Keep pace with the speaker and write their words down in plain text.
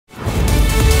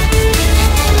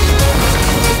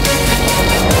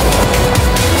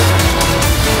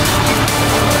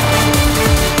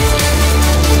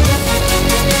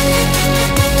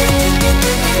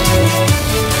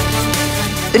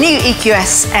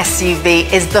EQS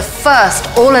SUV is the first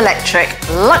all-electric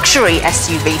luxury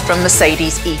SUV from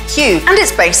Mercedes EQ, and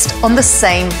it's based on the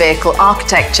same vehicle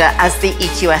architecture as the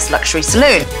EQS luxury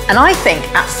saloon. And I think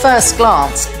at first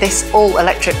glance, this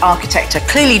all-electric architecture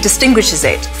clearly distinguishes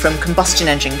it from combustion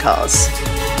engine cars.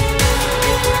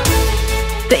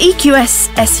 The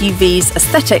EQS SUV's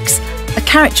aesthetics are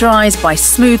characterised by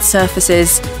smooth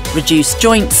surfaces, reduced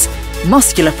joints,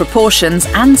 muscular proportions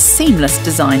and seamless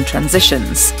design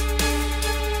transitions.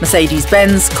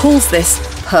 Mercedes-Benz calls this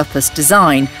purpose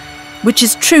design, which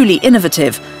is truly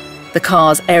innovative. The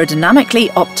car's aerodynamically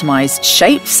optimised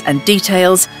shapes and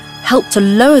details help to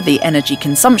lower the energy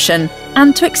consumption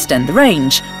and to extend the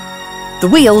range. The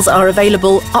wheels are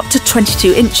available up to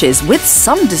 22 inches, with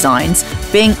some designs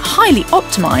being highly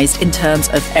optimised in terms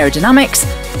of aerodynamics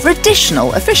for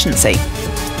additional efficiency.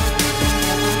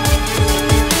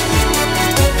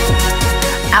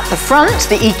 At the front,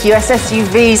 the EQS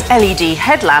SUV's LED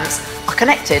headlamps are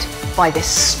connected by this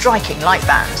striking light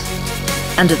band.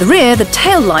 And at the rear, the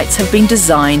tail lights have been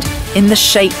designed in the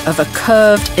shape of a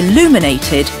curved,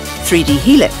 illuminated 3D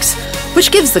helix, which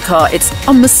gives the car its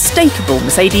unmistakable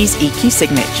Mercedes EQ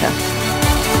signature.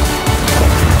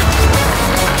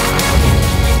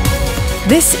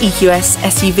 This EQS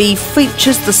SUV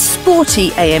features the sporty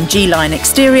AMG line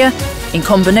exterior in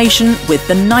combination with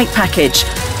the night package,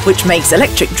 which makes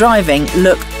electric driving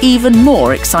look even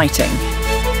more exciting.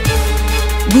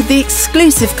 With the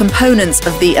exclusive components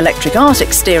of the electric art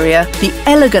exterior, the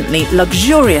elegantly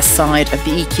luxurious side of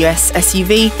the EQS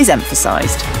SUV is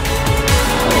emphasised.